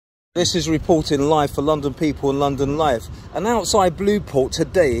This is reporting live for London People and London Life. And outside Blueport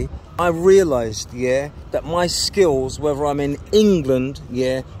today, I realised, that my skills, whether I'm in England,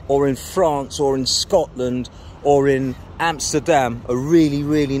 or in France, or in Scotland, or in Amsterdam, are really,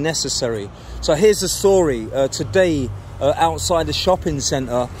 really necessary. So here's the story. Today, outside the shopping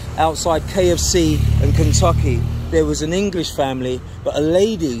centre, outside KFC in Kentucky, there was an English family, but a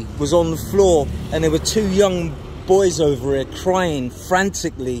lady was on the floor, and there were two young boys over here crying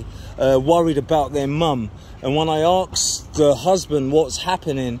frantically, worried about their mum. And when I asked the husband what's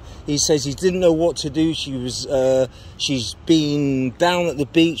happening, he says he didn't know what to do. She's been down at the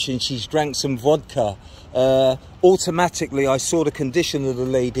beach and she's drank some vodka. Automatically I saw the condition of the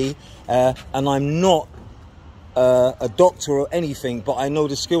lady, and I'm not a doctor or anything, but I know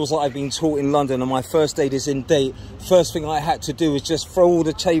the skills that I've been taught in London, and my first aid is in date. First thing I had to do was just throw all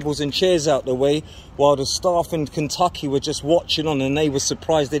the tables and chairs out the way while the staff in Kentucky were just watching on, and they were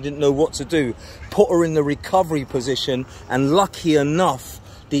surprised. They didn't know what to do. Put her in the recovery position, and lucky enough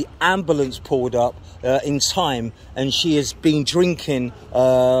the ambulance pulled up in time, and she has been drinking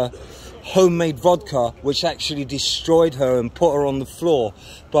homemade vodka, which actually destroyed her and put her on the floor.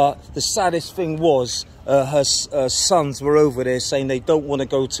 But the saddest thing was her sons were over there saying they don't want to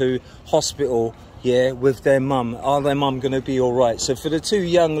go to hospital with their mum. Are their mum going to be all right? So for the two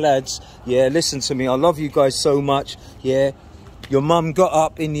young lads, listen to me, I love you guys so much. Your mum got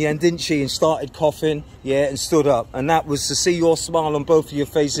up in the end, didn't she, and started coughing, and stood up. And that was to see your smile on both of your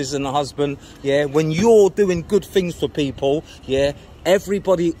faces, and the husband, when you're doing good things for people,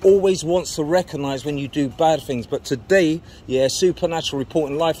 everybody always wants to recognise when you do bad things. But today, Supernatural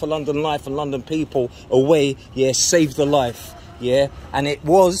reporting live for London Life and London People away, saved the life, and it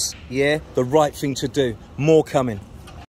was, the right thing to do. More coming.